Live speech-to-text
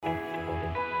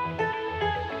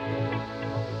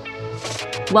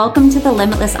Welcome to the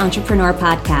Limitless Entrepreneur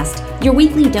Podcast, your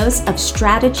weekly dose of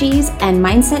strategies and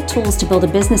mindset tools to build a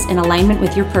business in alignment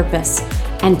with your purpose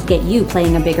and get you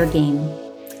playing a bigger game.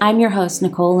 I'm your host,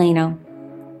 Nicole Lano.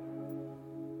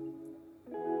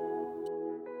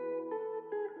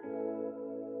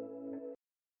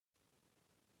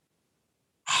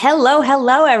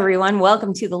 Hello, everyone.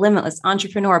 Welcome to the Limitless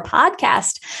Entrepreneur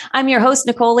Podcast. I'm your host,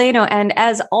 Nicole Lano, and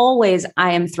as always,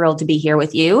 I am thrilled to be here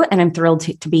with you, and I'm thrilled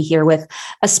to be here with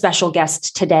a special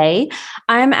guest today.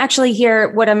 I'm actually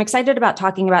here. What I'm excited about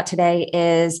talking about today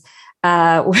is,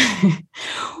 I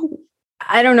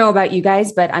don't know about you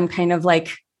guys, but I'm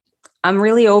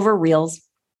really over Reels.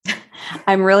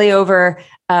 I'm really over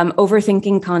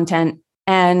overthinking content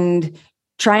and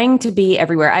trying to be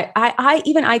everywhere.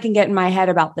 I can get in my head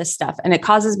about this stuff, and it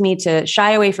causes me to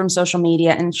shy away from social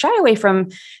media and shy away from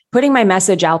putting my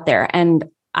message out there. And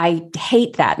I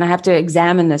hate that. And I have to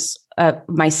examine this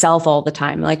myself all the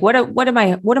time. Like, what am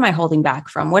I holding back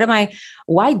from? Why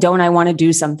don't I want to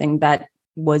do something that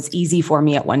was easy for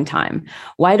me at one time?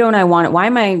 Why don't I want it? Why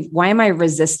am I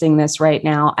resisting this right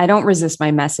now? I don't resist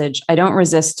my message. I don't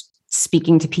resist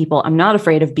speaking to people. I'm not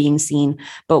afraid of being seen,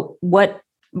 but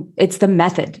it's the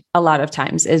method a lot of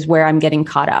times is where I'm getting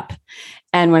caught up.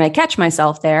 And when I catch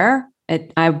myself there,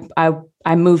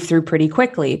 I move through pretty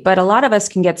quickly, but a lot of us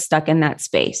can get stuck in that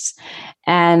space.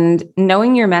 And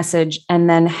knowing your message and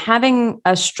then having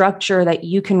a structure that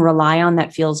you can rely on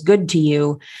that feels good to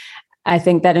you, I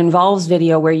think that involves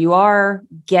video where you are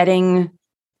getting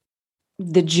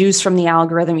the juice from the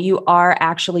algorithm. You are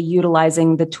actually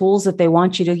utilizing the tools that they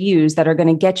want you to use that are going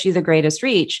to get you the greatest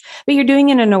reach, but you're doing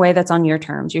it in a way that's on your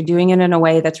terms. You're doing it in a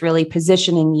way that's really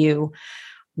positioning you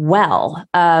well.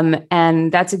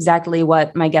 And that's exactly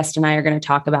what my guest and I are going to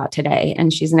talk about today.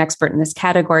 And she's an expert in this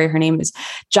category. Her name is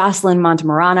Jocelyn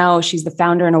Montemurano. She's the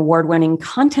founder and award-winning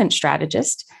content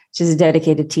strategist. She's a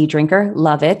dedicated tea drinker.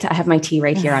 Love it. I have my tea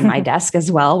right here on my desk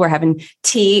as well. We're having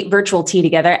virtual tea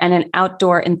together, and an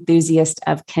outdoor enthusiast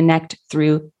of connect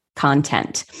through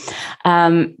content.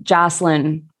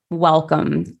 Jocelyn,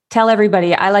 welcome. Tell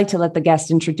everybody, I like to let the guests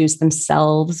introduce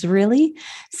themselves, really.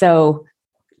 So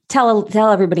tell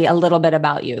everybody a little bit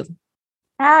about you.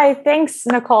 Hi, thanks,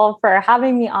 Nicole, for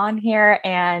having me on here.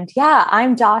 And yeah,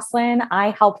 I'm Jocelyn. I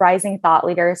help rising thought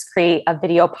leaders create a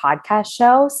video podcast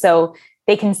show so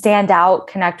they can stand out,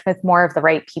 connect with more of the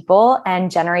right people,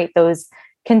 and generate those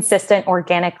consistent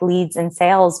organic leads and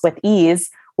sales with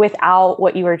ease without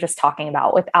what you were just talking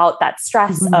about, without that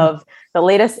stress of the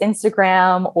latest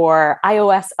Instagram or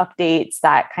iOS updates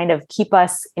that kind of keep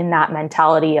us in that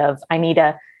mentality of, I need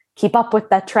to keep up with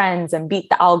the trends and beat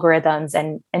the algorithms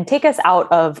and take us out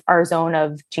of our zone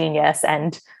of genius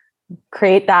and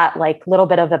create that like little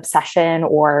bit of obsession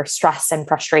or stress and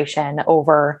frustration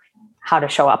over how to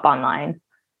show up online.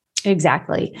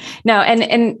 Exactly. No,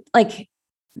 and like,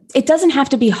 it doesn't have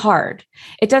to be hard.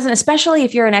 It doesn't, especially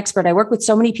if you're an expert. I work with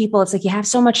so many people. It's like, you have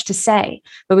so much to say,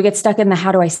 but we get stuck in the,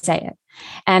 how do I say it?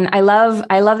 And I love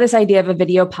this idea of a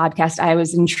video podcast. I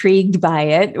was intrigued by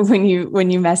it when you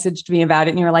messaged me about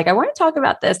it and you were like, I want to talk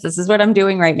about this. This is what I'm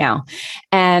doing right now.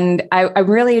 And I'm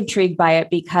really intrigued by it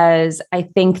because I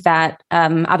think that,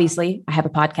 obviously I have a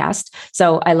podcast,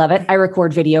 so I love it. I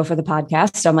record video for the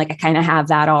podcast. So I'm like, I kind of have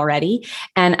that already.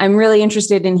 And I'm really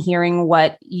interested in hearing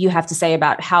what you have to say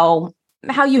about how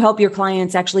you help your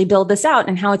clients actually build this out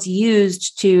and how it's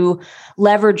used to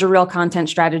leverage a real content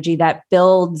strategy that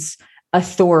builds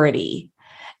authority.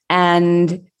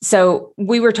 And so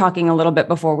we were talking a little bit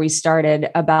before we started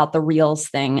about the Reels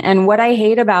thing. And what I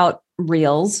hate about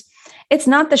Reels, it's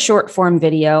not the short form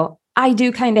video. I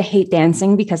do kind of hate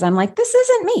dancing because I'm like, this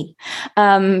isn't me.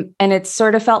 And it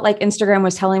sort of felt like Instagram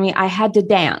was telling me I had to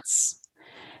dance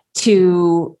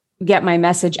to get my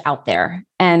message out there,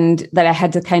 and that I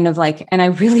had to kind of like, and I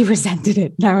really resented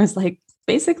it. And I was like,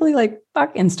 basically like,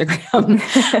 fuck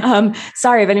Instagram.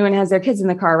 Sorry if anyone has their kids in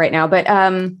the car right now, but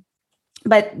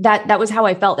that was how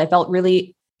I felt. I felt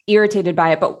really irritated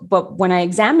by it. But when I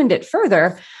examined it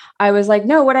further, I was like,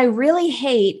 no, what I really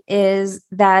hate is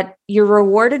that you're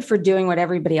rewarded for doing what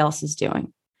everybody else is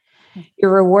doing.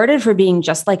 You're rewarded for being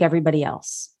just like everybody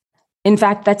else. In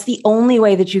fact, that's the only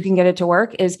way that you can get it to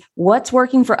work is what's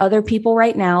working for other people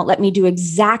right now. Let me do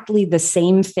exactly the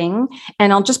same thing.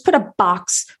 And I'll just put a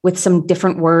box with some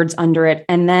different words under it.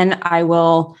 And then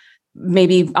I'll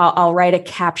write a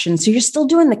caption. So you're still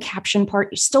doing the caption part.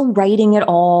 You're still writing it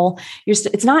all.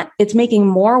 It's making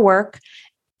more work,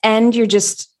 and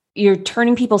you're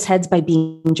turning people's heads by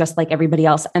being just like everybody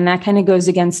else. And that kind of goes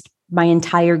against my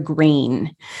entire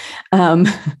grain. And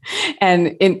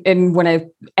when I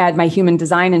add my human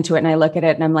design into it and I look at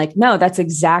it and I'm like, no, that's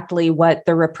exactly what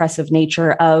the repressive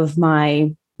nature of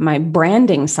my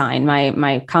branding sign,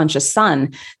 my conscious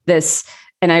sun, this.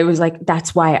 And I was like,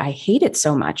 that's why I hate it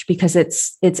so much, because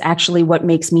it's actually what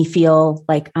makes me feel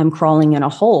like I'm crawling in a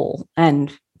hole.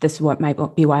 And this is what might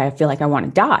be why I feel like I want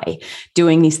to die,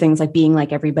 doing these things, like being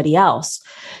like everybody else.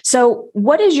 So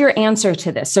what is your answer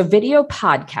to this? So video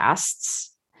podcasts,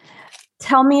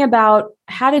 tell me about,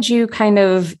 how did you kind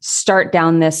of start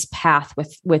down this path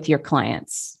with your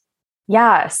clients?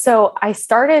 Yeah. So I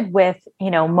started with,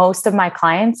 most of my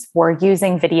clients were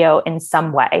using video in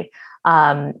some way,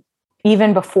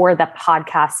 even before the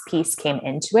podcast piece came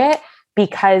into it,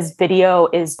 because video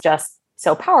is just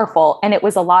so powerful. And it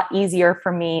was a lot easier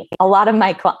for me. A lot of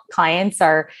my clients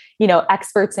are,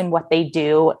 experts in what they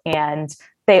do. And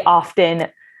they often,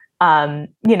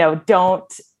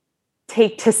 don't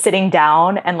take to sitting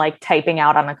down and like typing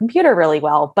out on a computer really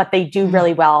well, but they do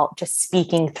really well just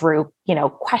speaking through,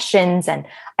 questions and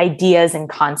ideas and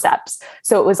concepts.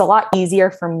 So it was a lot easier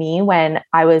for me when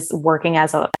I was working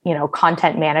as a,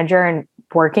 content manager and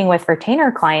working with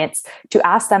retainer clients to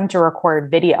ask them to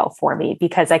record video for me,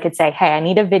 because I could say, hey, I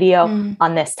need a video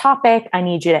on this topic. I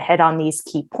need you to hit on these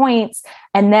key points.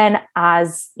 And then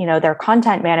as, their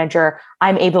content manager,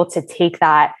 I'm able to take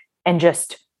that and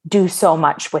just do so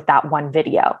much with that one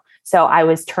video. So I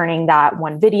was turning that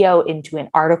one video into an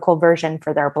article version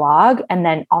for their blog, and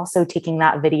then also taking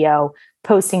that video,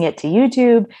 posting it to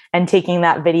YouTube, and taking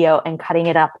that video and cutting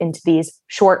it up into these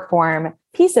short form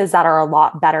pieces that are a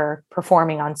lot better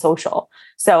performing on social.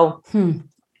 So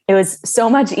it was so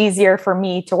much easier for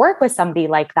me to work with somebody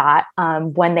like that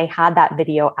when they had that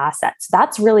video asset. So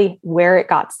that's really where it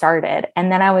got started.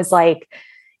 And then I was like,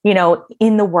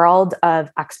 in the world of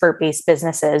expert-based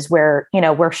businesses where,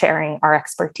 we're sharing our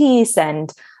expertise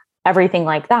and everything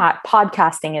like that,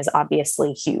 podcasting is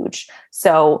obviously huge.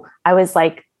 So I was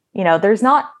like, there's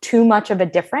not too much of a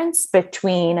difference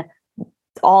between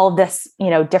all this,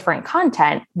 different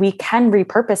content. We can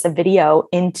repurpose a video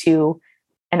into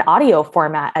an audio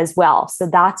format as well. So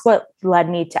that's what led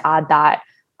me to add that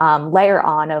layer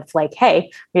on of like, hey,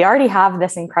 we already have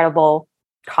this incredible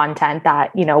content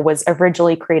that, was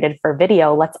originally created for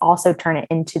video. Let's also turn it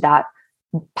into that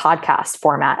podcast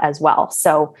format as well.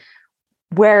 So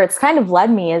where it's kind of led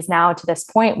me is now to this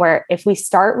point where if we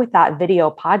start with that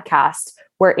video podcast,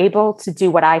 we're able to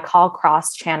do what I call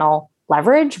cross-channel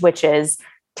leverage, which is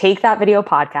take that video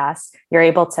podcast, you're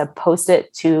able to post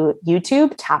it to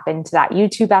YouTube, tap into that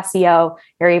YouTube SEO,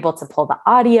 you're able to pull the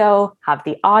audio, have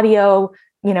the audio,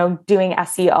 doing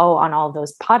SEO on all of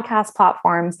those podcast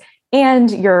platforms,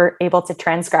 and you're able to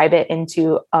transcribe it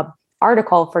into an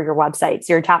article for your website.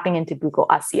 So you're tapping into Google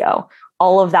SEO.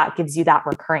 All of that gives you that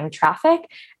recurring traffic.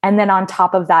 And then on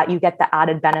top of that, you get the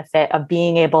added benefit of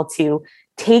being able to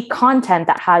take content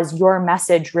that has your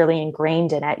message really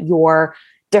ingrained in it, your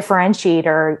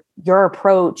differentiator, your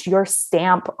approach, your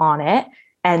stamp on it,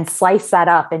 and slice that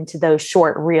up into those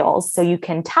short reels. So you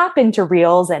can tap into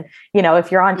reels. And,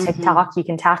 if you're on TikTok, you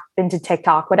can tap into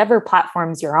TikTok, whatever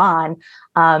platforms you're on.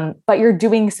 But you're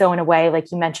doing so in a way,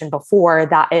 like you mentioned before,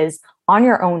 that is on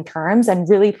your own terms and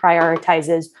really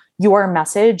prioritizes your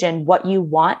message and what you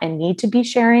want and need to be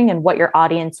sharing and what your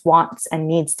audience wants and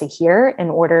needs to hear in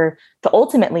order to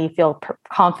ultimately feel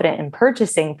confident in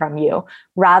purchasing from you,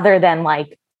 rather than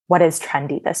like, what is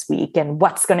trendy this week and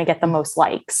what's going to get the most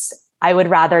likes. I would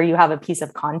rather you have a piece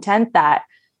of content that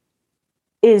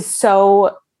is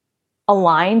so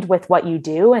aligned with what you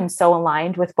do and so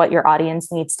aligned with what your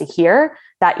audience needs to hear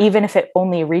that even if it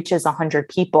only reaches 100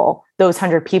 people, those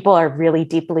 100 people are really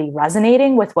deeply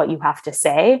resonating with what you have to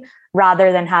say,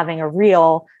 rather than having a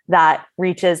reel that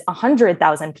reaches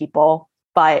 100,000 people,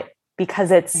 but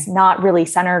because it's not really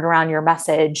centered around your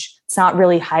message, it's not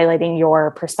really highlighting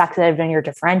your perspective and your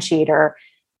differentiator,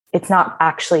 it's not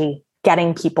actually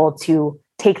getting people to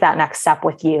take that next step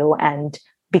with you and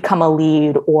become a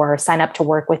lead or sign up to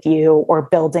work with you or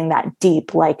building that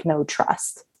deep, like no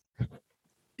trust.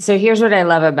 So here's what I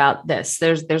love about this.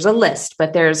 There's a list,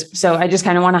 but so I just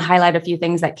kind of want to highlight a few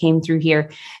things that came through here.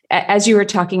 As you were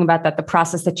talking about that, the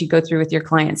process that you go through with your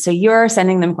clients. So you're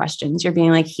sending them questions. You're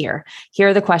being like, here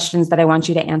are the questions that I want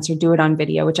you to answer. Do it on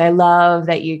video, which I love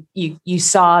that you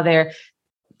saw there,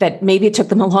 that maybe it took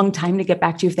them a long time to get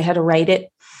back to you if they had to write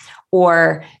it,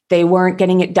 or they weren't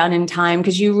getting it done in time,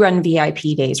 because you run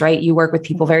VIP days, right? You work with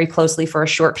people very closely for a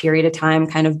short period of time,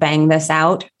 kind of bang this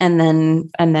out and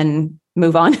then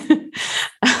move on.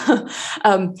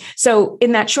 So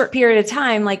in that short period of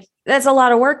time, like that's a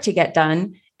lot of work to get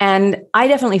done. And I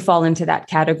definitely fall into that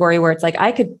category where it's like,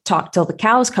 I could talk till the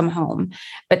cows come home.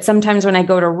 But sometimes when I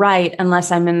go to write,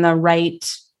 unless I'm in the right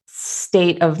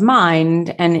state of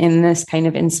mind and in this kind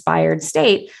of inspired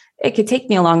state, it could take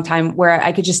me a long time where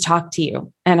I could just talk to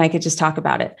you and I could just talk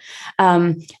about it.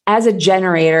 As a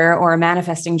generator or a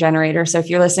manifesting generator, so if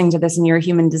you're listening to this and you're a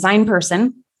human design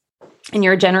person and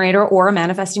you're a generator or a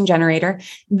manifesting generator,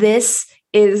 this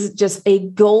is just a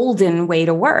golden way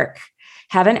to work.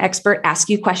 Have an expert ask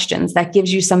you questions. That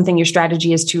gives you something. Your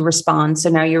strategy is to respond. So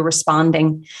now you're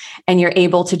responding and you're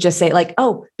able to just say like,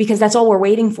 oh, because that's all we're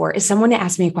waiting for is someone to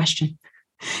ask me a question.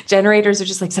 Generators are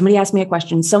just like, somebody ask me a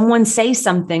question. Someone say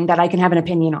something that I can have an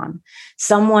opinion on.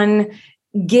 Someone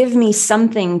give me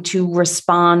something to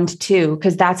respond to,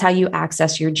 because that's how you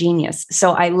access your genius.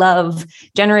 So I love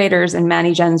generators, and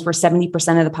Manny Gens were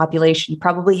 70% of the population,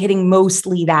 probably hitting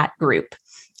mostly that group.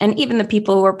 And even the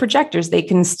people who are projectors, they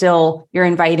can still, you're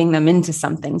inviting them into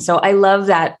something. So I love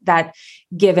that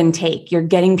give and take. You're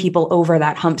getting people over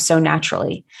that hump so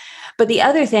naturally. But the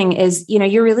other thing is,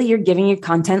 you're giving your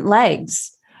content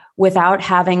legs without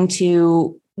having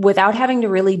to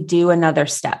really do another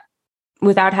step,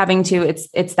 without having to,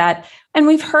 it's that, and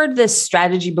we've heard this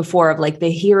strategy before of like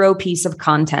the hero piece of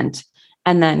content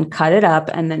and then cut it up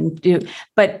and then do,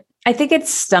 but I think it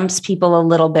stumps people a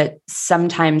little bit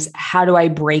sometimes. How do I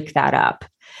break that up?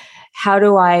 How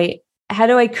do I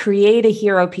create a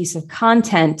hero piece of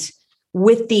content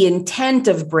with the intent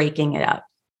of breaking it up?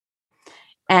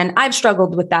 And I've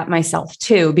struggled with that myself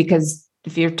too, because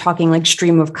if you're talking like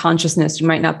stream of consciousness, you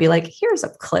might not be like, here's a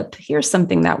clip, here's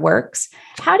something that works.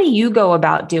 How do you go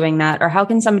about doing that? Or how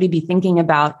can somebody be thinking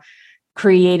about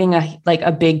creating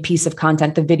a big piece of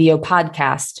content, the video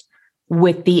podcast,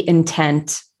 with the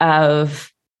intent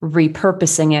of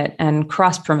repurposing it and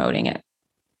cross-promoting it?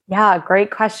 Yeah,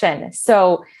 great question.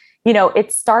 So,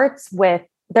 it starts with,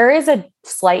 there is a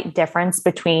slight difference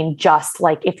between just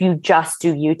like, if you just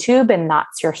do YouTube and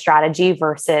that's your strategy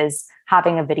versus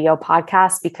having a video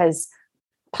podcast, because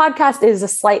podcast is a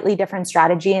slightly different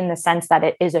strategy in the sense that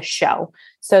it is a show.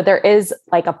 So there is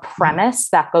like a premise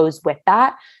that goes with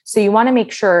that. So you want to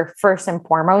make sure first and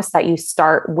foremost that you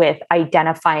start with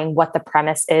identifying what the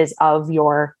premise is of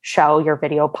your show, your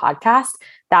video podcast.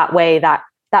 That way that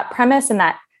premise and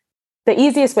that the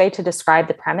easiest way to describe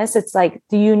the premise, it's like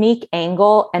the unique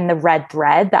angle and the red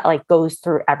thread that like goes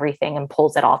through everything and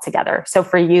pulls it all together. So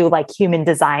for you, like human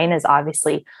design is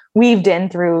obviously weaved in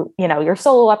through, your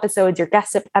solo episodes, your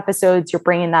guest episodes, you're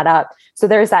bringing that up. So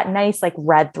there's that nice like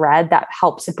red thread that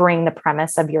helps bring the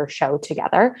premise of your show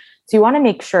together. So you want to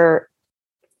make sure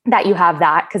that you have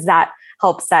that, because that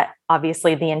helps set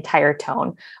obviously the entire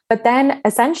tone. But then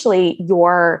essentially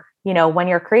when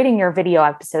you're creating your video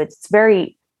episodes, it's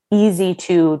very easy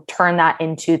to turn that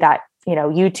into that,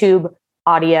 YouTube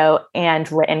audio and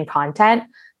written content.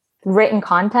 Written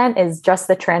content is just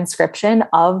the transcription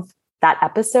of that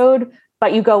episode,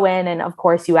 but you go in and of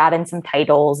course you add in some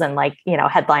titles and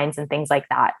headlines and things like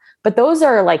that. But those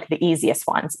are like the easiest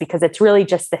ones because it's really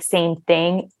just the same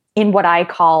thing in what I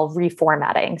call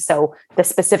reformatting. So the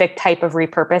specific type of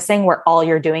repurposing where all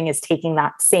you're doing is taking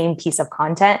that same piece of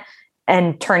content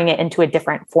and turning it into a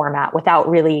different format without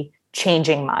really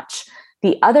changing much.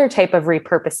 The other type of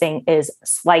repurposing is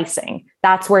slicing.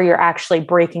 That's where you're actually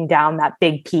breaking down that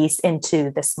big piece into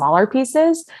the smaller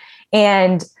pieces.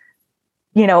 And,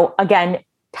 again,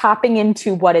 tapping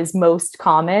into what is most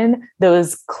common,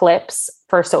 those clips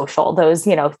for social, those,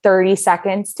 30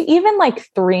 seconds to even like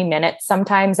 3 minutes.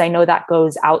 Sometimes I know that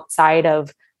goes outside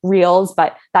of reels,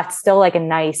 but that's still like a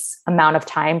nice amount of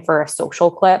time for a social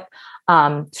clip.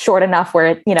 Short enough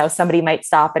where, somebody might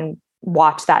stop and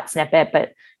watch that snippet,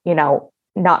 but,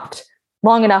 not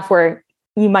long enough where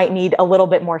you might need a little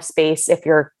bit more space if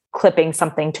you're clipping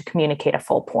something to communicate a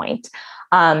full point.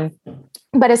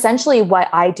 But essentially what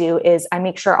I do is I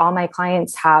make sure all my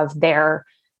clients have their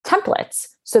templates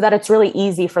so that it's really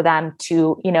easy for them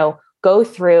to, go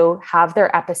through, have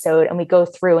their episode, and we go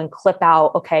through and clip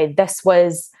out, okay, this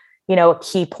was, a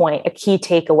key point, a key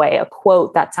takeaway, a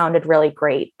quote that sounded really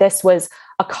great. This was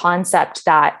a concept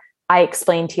that I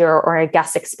explained here or a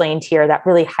guest explained here that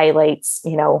really highlights,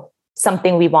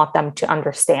 something we want them to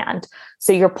understand.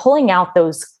 So you're pulling out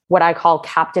those, what I call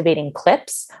captivating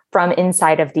clips from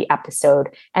inside of the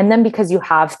episode. And then because you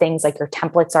have things like your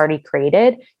templates already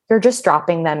created, you're just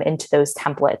dropping them into those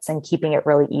templates and keeping it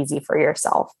really easy for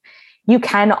yourself. You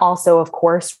can also, of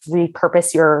course,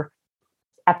 repurpose your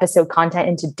episode content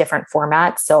into different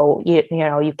formats. So,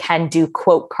 you can do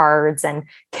quote cards and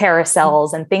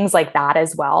carousels and things like that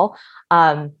as well.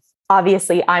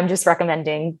 obviously I'm just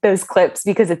recommending those clips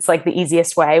because it's like the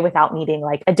easiest way without needing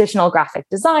like additional graphic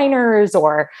designers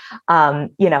or,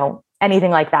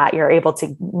 anything like that. You're able to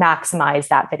maximize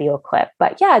that video clip.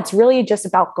 But yeah, it's really just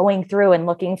about going through and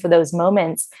looking for those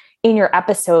moments in your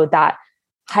episode that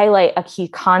highlight a key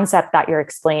concept that you're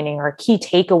explaining or a key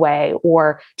takeaway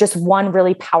or just one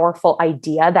really powerful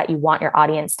idea that you want your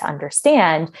audience to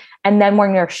understand. And then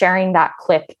when you're sharing that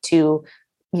clip to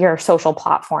your social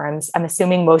platforms, I'm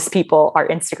assuming most people are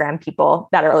Instagram people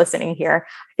that are listening here.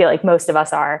 I feel like most of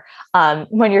us are.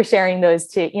 When you're sharing those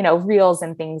to, reels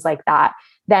and things like that,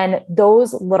 then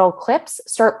those little clips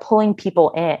start pulling people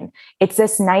in. It's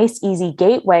this nice, easy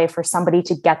gateway for somebody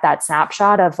to get that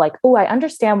snapshot of like, oh, I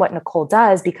understand what Nicole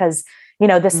does because,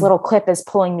 this little clip is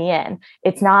pulling me in.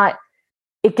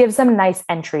 It gives them a nice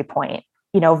entry point,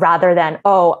 rather than,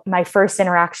 oh, my first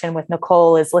interaction with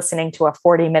Nicole is listening to a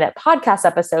 40-minute podcast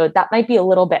episode. That might be a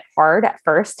little bit hard at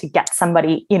first to get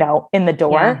somebody, in the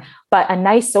door, Yeah. But a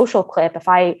nice social clip, if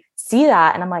I see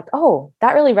that and I'm like, oh,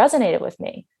 that really resonated with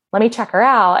me. Let me check her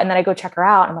out. And then I go check her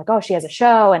out. And I'm like, oh, she has a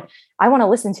show. And I want to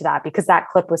listen to that because that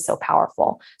clip was so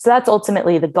powerful. So that's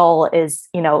ultimately the goal is,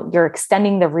 you're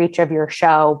extending the reach of your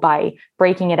show by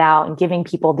breaking it out and giving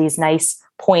people these nice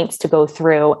points to go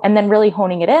through and then really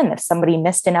honing it in. If somebody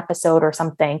missed an episode or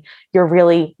something, you're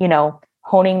really,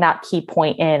 honing that key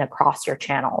point in across your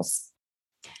channels.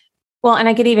 Well, and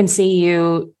I could even see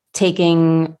you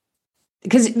taking,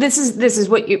 because this is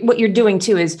what you're doing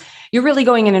too, is you're really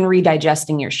going in and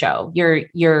redigesting your show.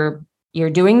 You're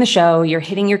doing the show, you're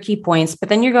hitting your key points, but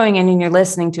then you're going in and you're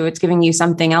listening to it. It's giving you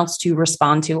something else to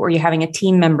respond to, or you're having a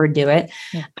team member do it.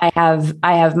 Yeah. I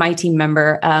have my team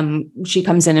member. She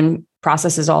comes in and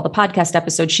processes all the podcast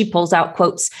episodes. She pulls out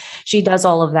quotes. She does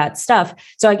all of that stuff.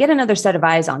 So I get another set of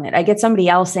eyes on it. I get somebody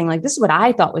else saying like, this is what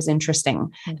I thought was interesting.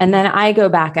 Mm-hmm. And then I go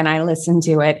back and I listen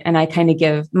to it and I kind of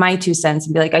give my 2 cents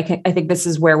and be like, I think this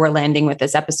is where we're landing with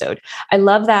this episode. I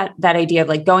love that idea of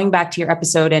like going back to your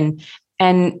episode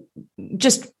and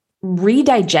just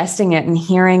redigesting it and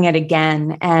hearing it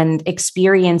again and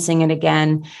experiencing it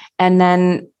again. And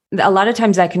then a lot of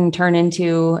times that can turn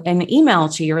into an email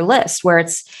to your list where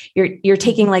it's you're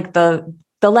taking like the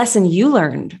lesson you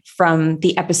learned from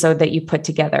the episode that you put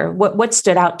together. What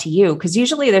stood out to you? Because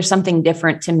usually there's something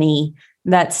different to me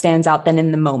that stands out than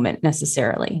in the moment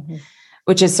necessarily, mm-hmm.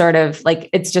 which is sort of like,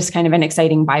 it's just kind of an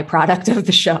exciting byproduct of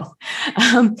the show.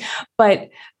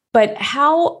 But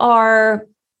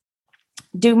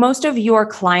do most of your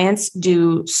clients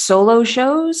do solo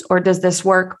shows, or does this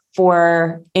work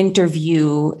for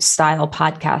interview style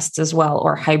podcasts as well,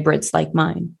 or hybrids like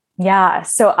mine? Yeah.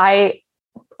 So I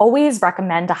always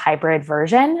recommend a hybrid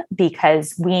version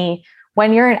because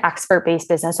when you're an expert-based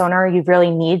business owner, you really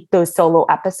need those solo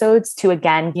episodes to,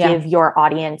 again, give your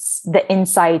audience the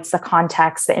insights, the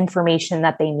context, the information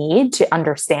that they need to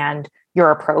understand your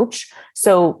approach.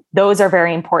 So those are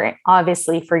very important,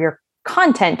 obviously, for your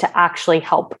content to actually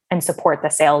help and support the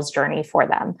sales journey for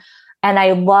them. And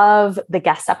I love the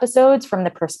guest episodes from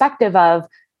the perspective of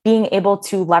being able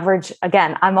to leverage,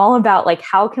 again, I'm all about like,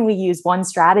 how can we use one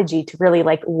strategy to really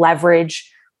like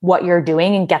leverage what you're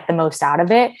doing and get the most out of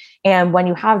it? And when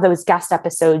you have those guest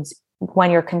episodes,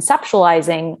 when you're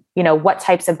conceptualizing, what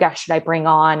types of guests should I bring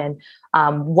on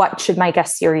and what should my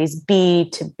guest series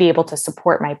be to be able to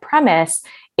support my premise,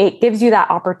 it gives you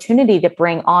that opportunity to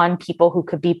bring on people who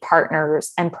could be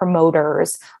partners and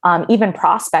promoters, even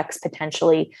prospects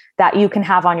potentially that you can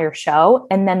have on your show.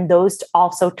 And then those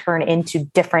also turn into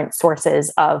different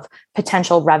sources of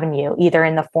potential revenue, either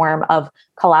in the form of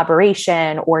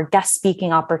collaboration or guest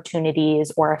speaking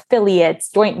opportunities or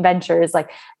affiliates, joint ventures, like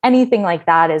anything like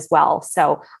that as well.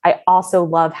 So I also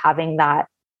love having that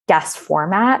guest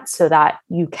format so that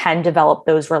you can develop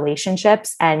those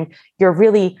relationships and you're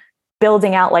really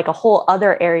building out like a whole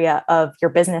other area of your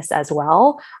business as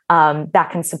well, that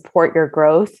can support your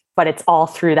growth, but it's all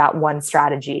through that one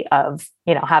strategy of,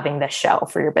 having this show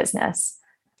for your business.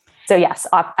 So yes,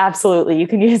 absolutely. You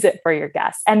can use it for your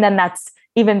guests. And then that's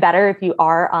even better if you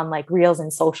are on like Reels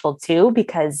and social too,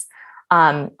 because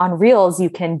on Reels, you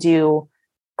can do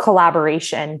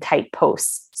collaboration type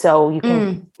posts. So you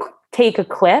can take a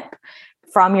clip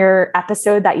from your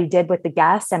episode that you did with the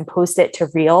guest and post it to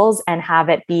Reels and have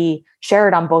it be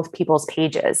shared on both people's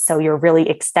pages. So you're really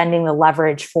extending the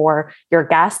leverage for your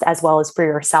guest as well as for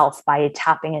yourself by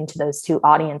tapping into those two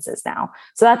audiences now.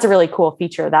 So that's a really cool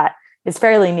feature that is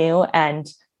fairly new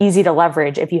and easy to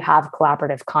leverage if you have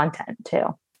collaborative content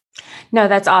too. No,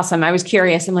 that's awesome. I was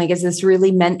curious. I'm like, is this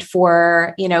really meant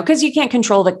for, because you can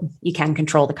control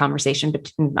the conversation,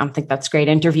 but I don't think that's great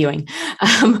interviewing.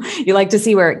 You like to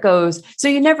see where it goes. So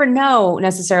you never know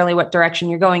necessarily what direction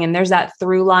you're going. And there's that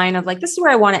through line of like, this is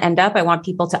where I want to end up. I want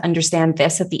people to understand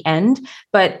this at the end,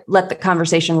 but let the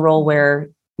conversation roll where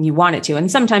you want it to. And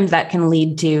sometimes that can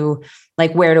lead to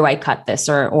like, where do I cut this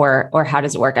or how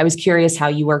does it work? I was curious how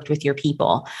you worked with your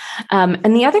people.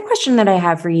 And the other question that I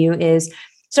have for you is,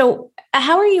 so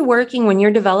how are you working when you're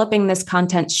developing this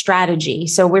content strategy?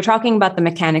 So we're talking about the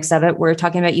mechanics of it. We're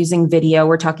talking about using video.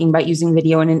 We're talking about using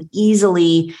video in an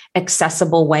easily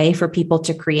accessible way for people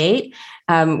to create.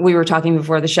 We were talking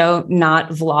before the show, not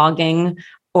vlogging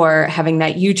or having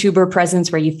that YouTuber presence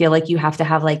where you feel like you have to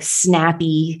have like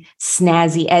snappy,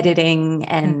 snazzy editing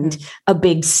and a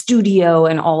big studio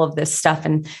and all of this stuff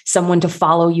and someone to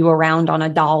follow you around on a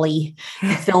dolly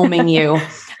filming you.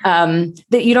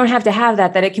 That you don't have to have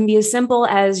that it can be as simple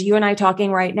as you and I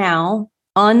talking right now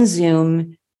on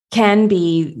Zoom can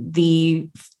be the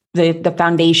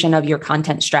foundation of your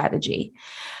content strategy.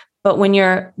 But when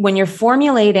you're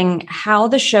formulating how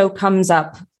the show comes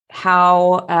up,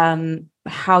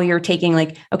 how you're taking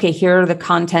like, okay, here are the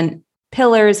content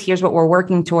pillars, here's what we're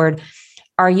working toward.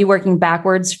 Are you working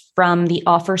backwards from the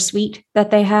offer suite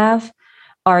that they have?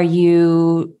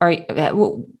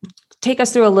 Take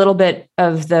us through a little bit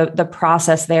of the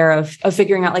process there of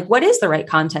figuring out like, what is the right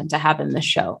content to have in this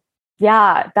show?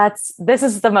 Yeah, this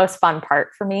is the most fun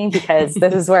part for me because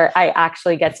this is where I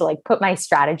actually get to like put my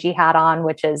strategy hat on,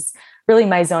 which is really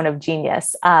my zone of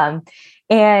genius. So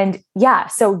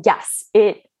yes,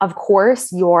 of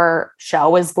course, your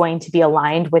show is going to be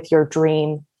aligned with your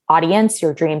dream audience,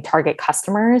 your dream target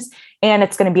customers, and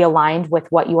it's going to be aligned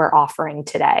with what you are offering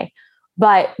today.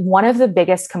 But one of the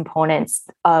biggest components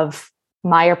of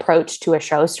my approach to a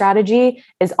show strategy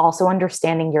is also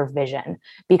understanding your vision,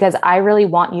 because I really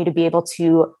want you to be able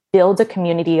to build a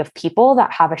community of people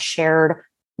that have a shared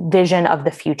vision of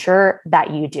the future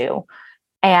that you do.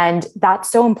 And that's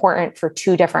so important for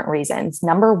two different reasons.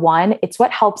 Number one, it's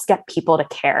what helps get people to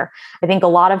care. I think a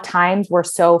lot of times we're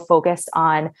so focused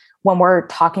on, when we're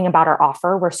talking about our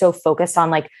offer, we're so focused on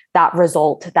like that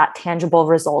result, that tangible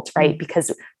result, right?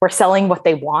 Because we're selling what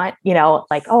they want,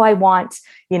 like, oh, I want,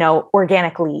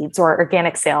 organic leads or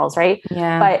organic sales, right?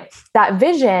 Yeah. But that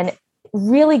vision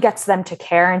really gets them to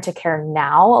care and to care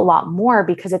now a lot more,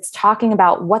 because it's talking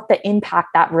about what the impact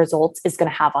that result is going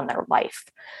to have on their life.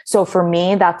 So for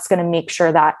me, that's going to make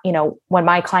sure that, when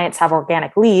my clients have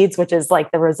organic leads, which is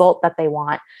like the result that they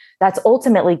want, that's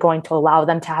ultimately going to allow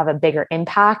them to have a bigger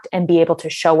impact and be able to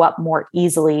show up more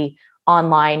easily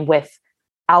online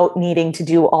without needing to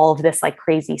do all of this like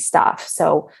crazy stuff.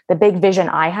 So the big vision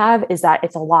I have is that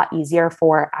it's a lot easier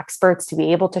for experts to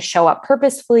be able to show up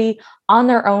purposefully on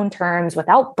their own terms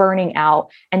without burning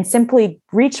out and simply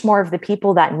reach more of the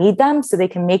people that need them so they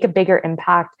can make a bigger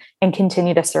impact and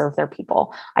continue to serve their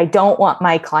people. I don't want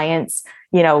my clients,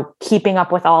 keeping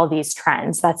up with all of these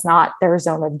trends. That's not their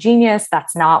zone of genius.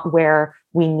 That's not where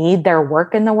we need their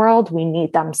work in the world. We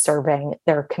need them serving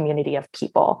their community of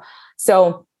people.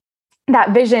 So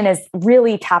that vision is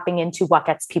really tapping into what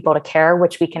gets people to care,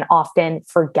 which we can often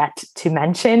forget to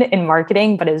mention in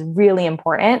marketing, but is really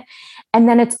important. And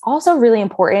then it's also really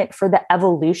important for the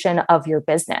evolution of your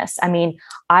business. I mean,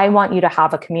 I want you to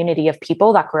have a community of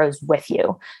people that grows with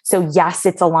you. So yes,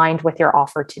 it's aligned with your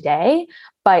offer today,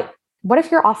 but what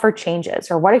if your offer changes?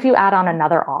 Or what if you add on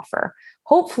another offer?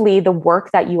 Hopefully the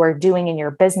work that you are doing in your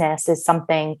business is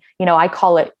something, I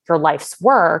call it your life's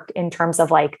work, in terms of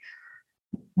like,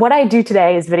 what I do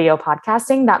today is video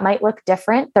podcasting. That might look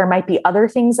different. There might be other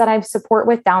things that I support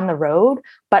with down the road,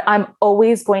 but I'm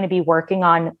always going to be working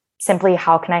on simply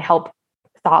how can I help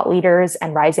thought leaders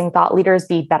and rising thought leaders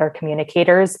be better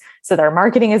communicators so their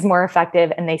marketing is more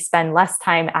effective and they spend less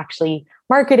time actually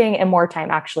marketing and more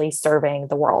time actually serving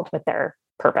the world with their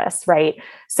purpose, right?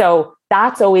 So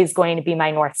that's always going to be my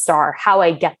North Star. How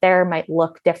I get there might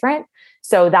look different.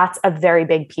 So that's a very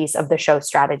big piece of the show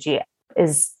strategy,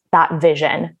 is that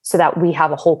vision, so that we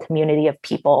have a whole community of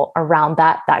people around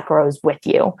that grows with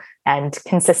you and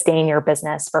can sustain your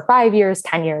business for 5 years,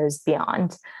 10 years,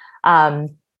 beyond.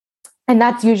 And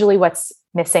that's usually what's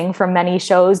missing from many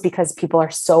shows, because people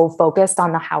are so focused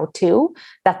on the how-to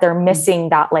that they're missing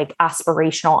that like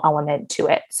aspirational element to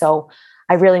it. So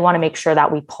I really want to make sure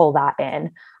that we pull that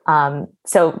in.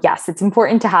 So yes, it's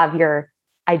important to have your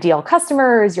ideal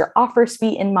customers, your offer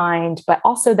suite in mind, but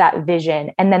also that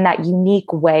vision, and then that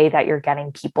unique way that you're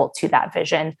getting people to that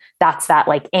vision. That's that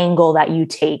like angle that you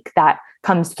take that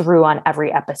comes through on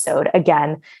every episode.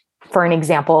 Again, for an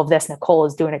example of this, Nicole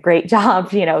is doing a great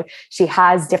job. She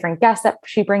has different guests that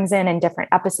she brings in different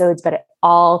episodes, but it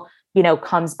all,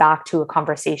 comes back to a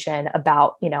conversation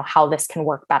about, how this can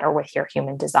work better with your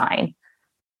human design.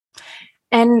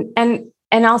 And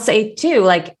I'll say too,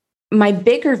 like, my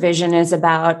bigger vision is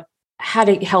about how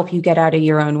to help you get out of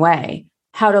your own way,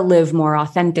 how to live more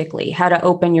authentically, how to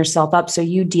open yourself up so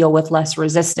you deal with less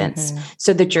resistance,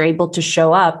 so that you're able to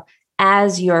show up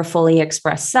as your fully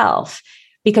expressed self.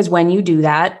 Because when you do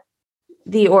that,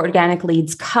 the organic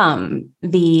leads come,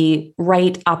 the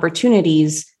right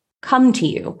opportunities come to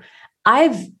you.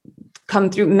 I've come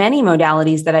through many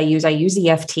modalities that I use. I use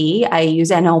EFT, I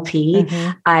use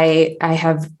NLP, I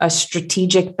have a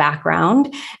strategic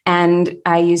background, and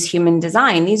I use human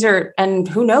design. And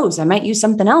who knows, I might use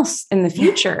something else in the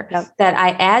future that I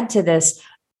add to this,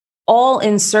 all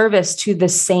in service to the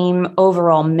same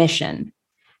overall mission,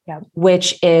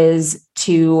 which is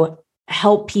to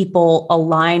help people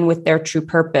align with their true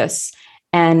purpose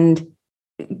and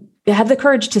have the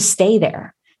courage to stay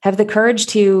there. Have the courage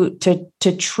to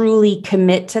truly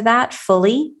commit to that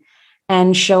fully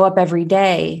and show up every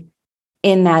day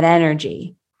in that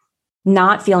energy,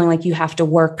 not feeling like you have to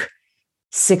work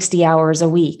 60 hours a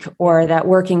week or that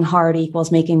working hard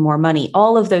equals making more money.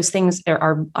 All of those things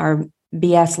are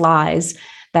BS lies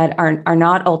that are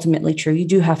not ultimately true. You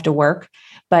do have to work,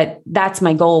 but that's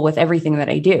my goal with everything that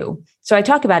I do. So I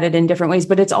talk about it in different ways,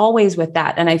 but it's always with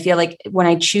that. And I feel like when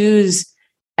I choose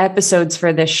episodes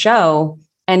for this show,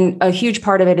 and a huge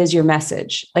part of it is your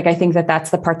message. Like, I think that that's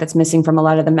the part that's missing from a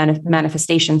lot of the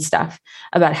manifestation stuff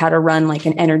about how to run like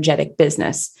an energetic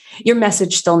business. Your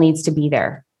message still needs to be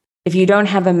there. If you don't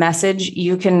have a message,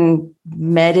 you can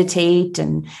meditate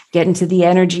and get into the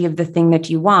energy of the thing that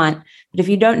you want. But if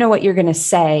you don't know what you're going to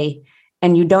say,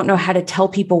 and you don't know how to tell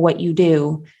people what you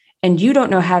do, and you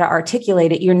don't know how to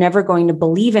articulate it, you're never going to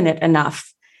believe in it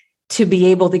enough to be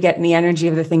able to get in the energy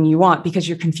of the thing you want because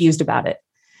you're confused about it.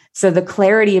 So the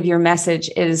clarity of your message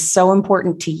is so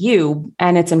important to you,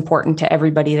 and it's important to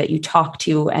everybody that you talk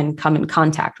to and come in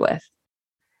contact with.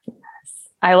 Yes.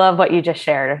 I love what you just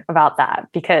shared about that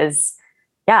because,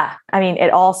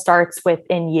 it all starts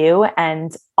within you.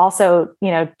 And also,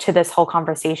 to this whole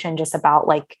conversation just about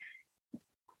like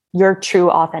your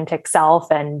true authentic self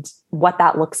and what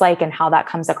that looks like and how that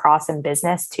comes across in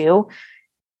business too.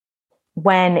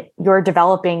 When you're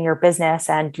developing your business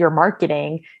and your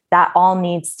marketing, that all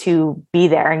needs to be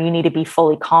there, and you need to be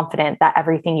fully confident that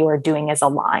everything you are doing is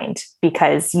aligned,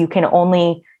 because you can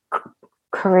only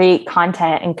create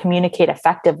content and communicate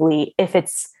effectively if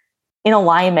it's in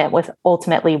alignment with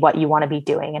ultimately what you want to be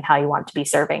doing and how you want to be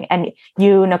serving. And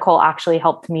you, Nicole, actually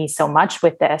helped me so much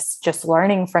with this, just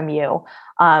learning from you,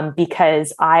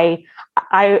 because I,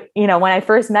 when I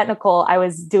first met Nicole, I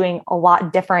was doing a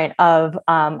lot different of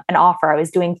an offer. I was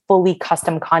doing fully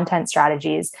custom content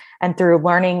strategies, and through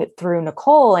learning through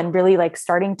Nicole and really like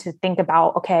starting to think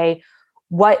about, okay,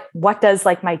 what does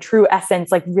like my true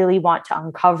essence like really want to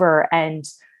uncover, and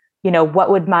what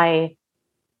would my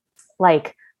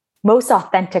like most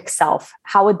authentic self,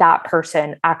 how would that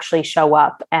person actually show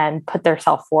up and put their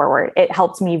self forward? It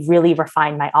helped me really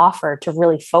refine my offer to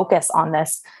really focus on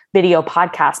this video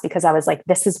podcast, because I was like,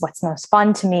 this is what's most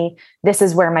fun to me. This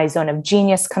is where my zone of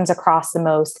genius comes across the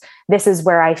most. This is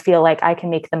where I feel like I can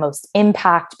make the most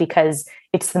impact because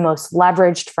it's the most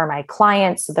leveraged for my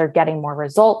clients. So they're getting more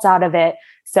results out of it.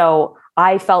 So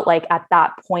I felt like at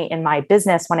that point in my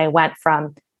business, when I went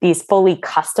from these fully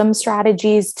custom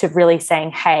strategies to really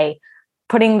saying, hey,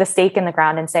 putting the stake in the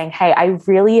ground and saying, hey, I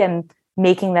really am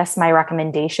making this my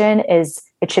recommendation is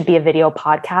it should be a video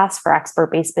podcast for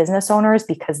expert-based business owners,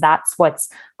 because that's what's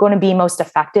going to be most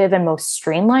effective and most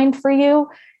streamlined for you.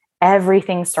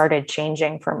 Everything started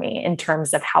changing for me in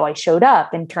terms of how I showed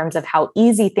up, in terms of how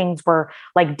easy things were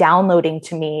like downloading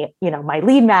to me, my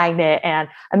lead magnet and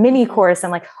a mini course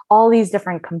and like all these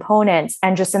different components.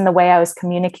 And just in the way I was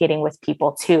communicating with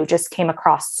people too, just came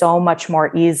across so much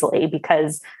more easily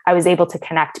because I was able to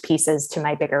connect pieces to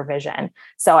my bigger vision.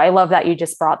 So I love that you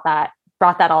just brought that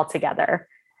all together.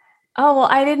 Oh, well,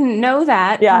 I didn't know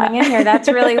that coming in here. That's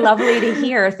really lovely to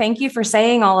hear. Thank you for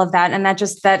saying all of that. And that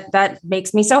just, that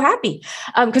makes me so happy.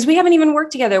 Because we haven't even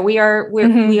worked together. We are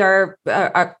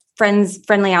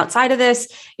friendly outside of this.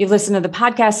 You've listened to the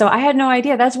podcast. So I had no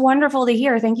idea. That's wonderful to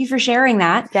hear. Thank you for sharing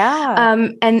that. Yeah.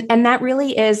 And that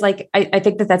really is like, I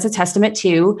think that's a testament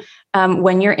to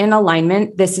when you're in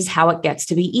alignment, this is how it gets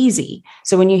to be easy.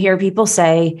 So when you hear people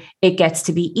say it gets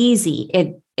to be easy,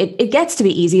 it gets to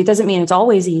be easy. It doesn't mean it's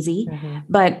always easy,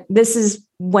 but this is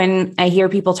when I hear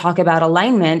people talk about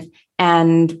alignment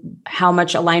and how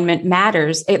much alignment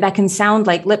matters. That can sound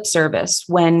like lip service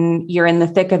when you're in the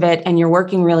thick of it and you're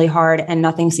working really hard and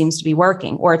nothing seems to be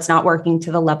working, or it's not working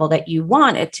to the level that you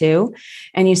want it to.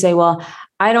 And you say, well,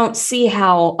 I don't see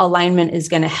how alignment is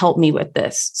going to help me with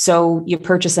this. So you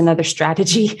purchase another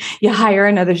strategy, you hire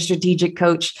another strategic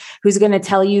coach who's going to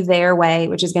tell you their way,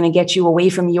 which is going to get you away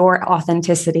from your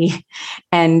authenticity,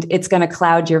 and it's going to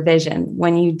cloud your vision.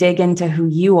 When you dig into who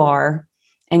you are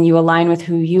and you align with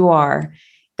who you are,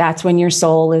 that's when your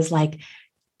soul is like,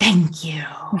 thank you.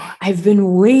 I've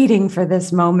been waiting for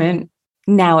this moment.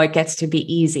 Now it gets to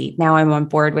be easy. Now I'm on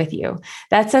board with you.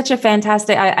 That's such a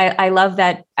fantastic, I love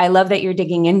that. I love that you're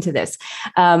digging into this.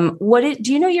 Do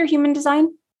you know your human design?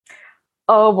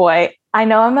 Oh boy. I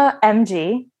know I'm a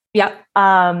MG. Yep.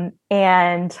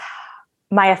 And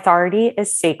my authority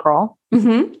is sacral.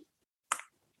 Mm-hmm.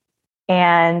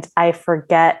 And I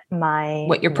forget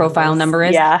what your profile number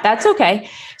is. Yeah. That's okay.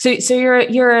 So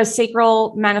you're a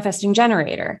sacral manifesting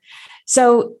generator.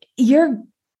 So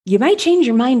you might change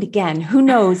your mind again. Who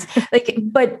knows?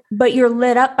 But you're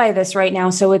lit up by this right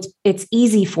now. So it's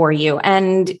easy for you,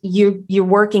 and you're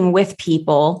working with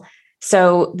people.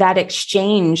 So that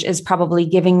exchange is probably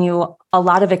giving you a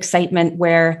lot of excitement,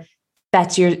 where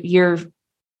that's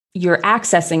you're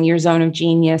accessing your zone of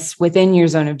genius within your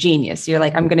zone of genius. You're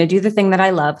like, I'm going to do the thing that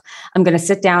I love. I'm going to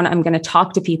sit down. I'm going to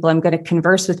talk to people. I'm going to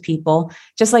converse with people,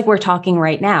 just like we're talking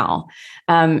right now.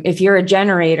 If you're a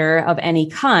generator of any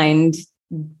kind,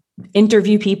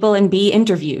 interview people and be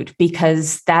interviewed,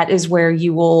 because that is where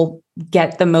you will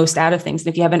get the most out of things. And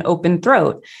if you have an open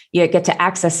throat, you get to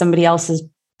access somebody else's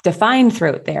defined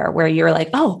throat there, where you're like,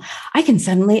 oh, I can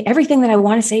suddenly, everything that I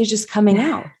want to say is just coming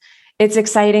out. It's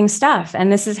exciting stuff.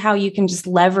 And this is how you can just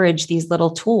leverage these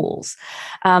little tools.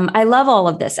 I love all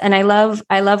of this. And I love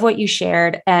what you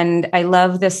shared. And I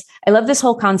love this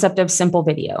whole concept of simple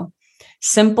video,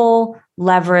 simple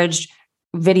leveraged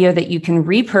video that you can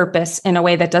repurpose in a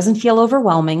way that doesn't feel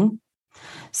overwhelming.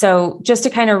 So just to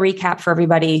kind of recap for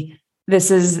everybody,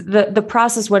 this is the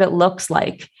process. What it looks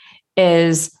like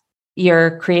is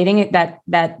you're creating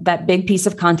that big piece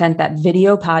of content, that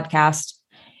video podcast.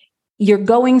 You're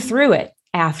going through it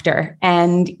after,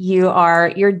 and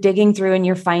you're digging through and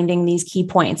you're finding these key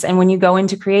points. And when you go in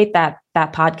to create that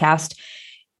podcast,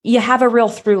 you have a real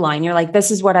through line. You're like,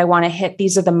 this is what I want to hit.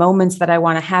 These are the moments that I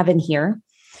want to have in here,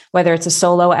 whether it's a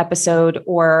solo episode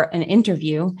or an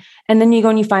interview. And then you go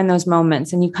and you find those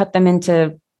moments and you cut them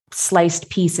into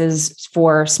sliced pieces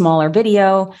for smaller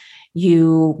video.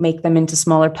 You make them into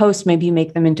smaller posts. Maybe you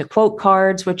make them into quote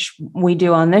cards, which we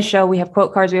do on this show. We have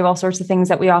quote cards. We have all sorts of things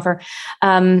that we offer.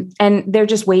 And they're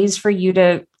just ways for you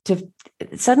to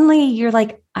suddenly you're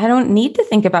like, I don't need to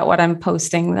think about what I'm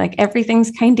posting. Like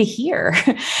everything's kind of here.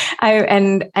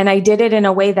 I did it in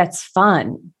a way that's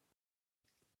fun.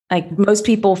 Like most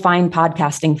people find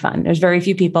podcasting fun. There's very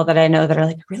few people that I know that are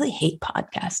like, I really hate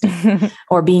podcasting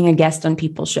or being a guest on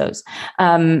people's shows.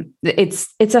 It's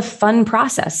a fun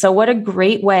process. So what a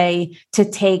great way to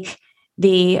take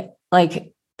the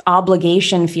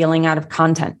obligation feeling out of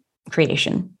content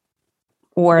creation,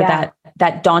 or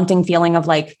that daunting feeling of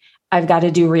like, I've got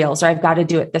to do reels or I've got to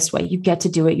do it this way. You get to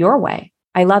do it your way.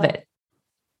 I love it.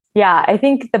 Yeah. I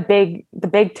think the big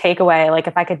takeaway, like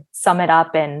if I could sum it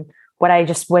up in what I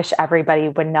just wish everybody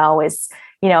would know is,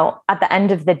 at the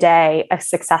end of the day, a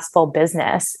successful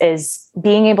business is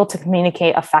being able to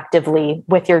communicate effectively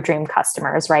with your dream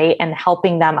customers, right? And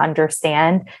helping them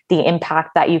understand the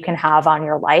impact that you can have on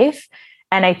your life.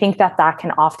 And I think that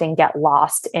can often get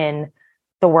lost in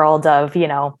the world of,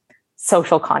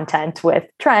 social content with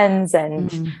trends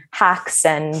and hacks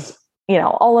and,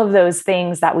 all of those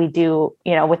things that we do,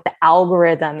 with the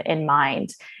algorithm in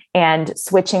mind, and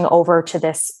switching over to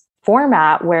this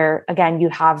format where, again, you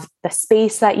have the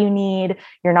space that you need.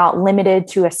 You're not limited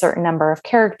to a certain number of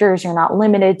characters. You're not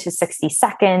limited to 60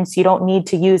 seconds. You don't need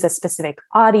to use a specific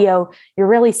audio. You're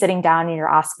really sitting down and you're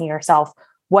asking yourself,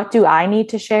 what do I need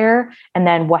to share? And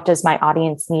then what does my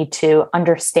audience need to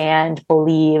understand,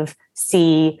 believe,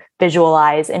 see,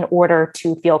 visualize in order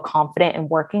to feel confident in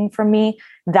working for me?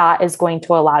 That is going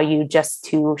to allow you just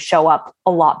to show up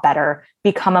a lot better,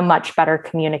 become a much better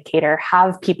communicator,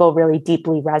 have people really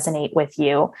deeply resonate with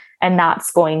you. And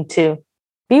that's going to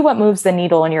be what moves the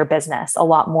needle in your business a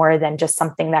lot more than just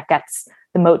something that gets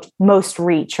the most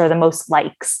reach or the most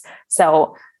likes.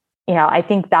 So, I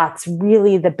think that's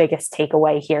really the biggest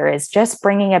takeaway here, is just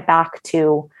bringing it back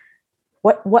to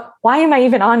why am I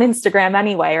even on Instagram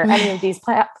anyway, or any of these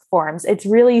platforms? It's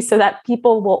really so that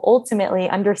people will ultimately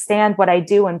understand what I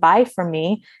do and buy from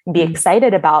me and be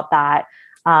excited about that.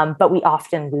 But we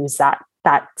often lose that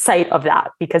sight of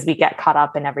that because we get caught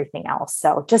up in everything else.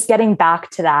 So just getting back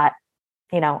to that,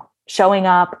 showing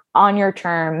up on your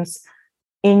terms,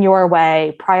 in your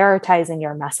way, prioritizing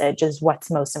your message is what's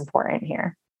most important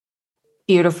here.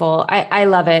 Beautiful. I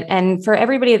love it. And for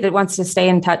everybody that wants to stay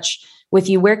in touch with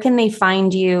you, where can they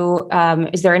find you?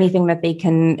 Is there anything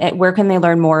that where can they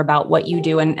learn more about what you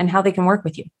do and how they can work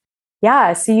with you?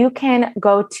 Yeah, so you can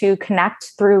go to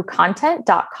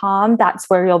connectthroughcontent.com. That's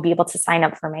where you'll be able to sign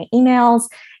up for my emails.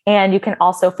 And you can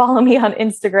also follow me on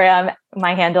Instagram.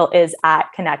 My handle is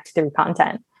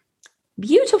 @connectthroughcontent.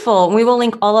 Beautiful. We will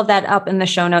link all of that up in the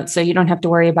show notes, so you don't have to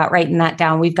worry about writing that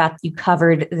down. We've got you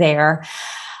covered there.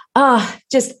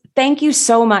 Just thank you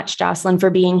so much, Jocelyn, for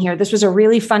being here. This was a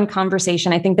really fun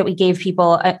conversation. I think that we gave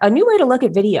people a new way to look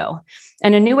at video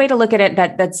and a new way to look at it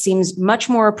that seems much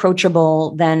more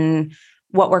approachable than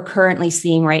what we're currently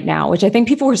seeing right now, which I think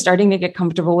people were starting to get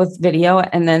comfortable with video,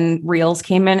 and then Reels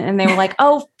came in and they were like,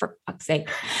 oh, for fuck's sake,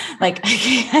 like I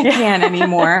can't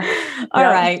anymore. All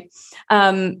right.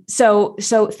 So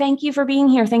thank you for being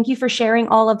here. Thank you for sharing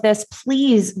all of this.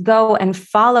 Please go and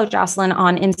follow Jocelyn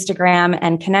on Instagram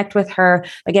and connect with her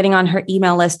by getting on her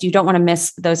email list. You don't want to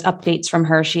miss those updates from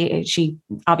her. She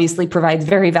obviously provides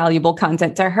very valuable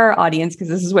content to her audience because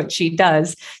this is what she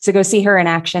does. So go see her in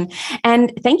action.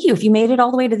 And thank you. If you made it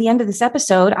all the way to the end of this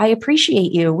episode, I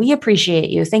appreciate you. We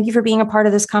appreciate you. Thank you for being a part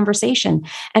of this conversation.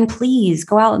 And please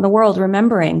go out in the world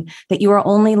remembering that you are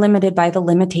only limited by the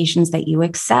limitations that you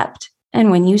accept. And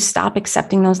when you stop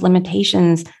accepting those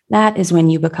limitations, that is when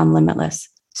you become limitless.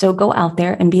 So go out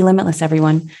there and be limitless,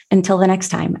 everyone. Until the next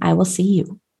time, I will see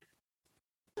you.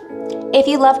 If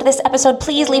you loved this episode,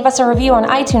 please leave us a review on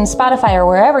iTunes, Spotify, or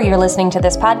wherever you're listening to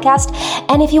this podcast.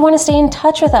 And if you want to stay in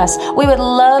touch with us, we would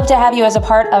love to have you as a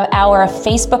part of our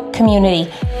Facebook community,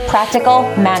 Practical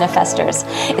Manifestors.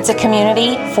 It's a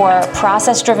community for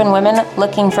process-driven women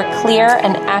looking for clear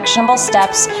and actionable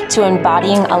steps to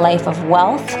embodying a life of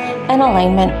wealth and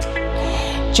alignment.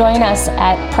 Join us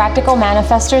at Practical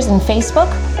Manifestors in Facebook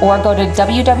or go to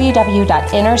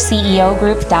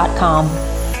www.innerceogroup.com.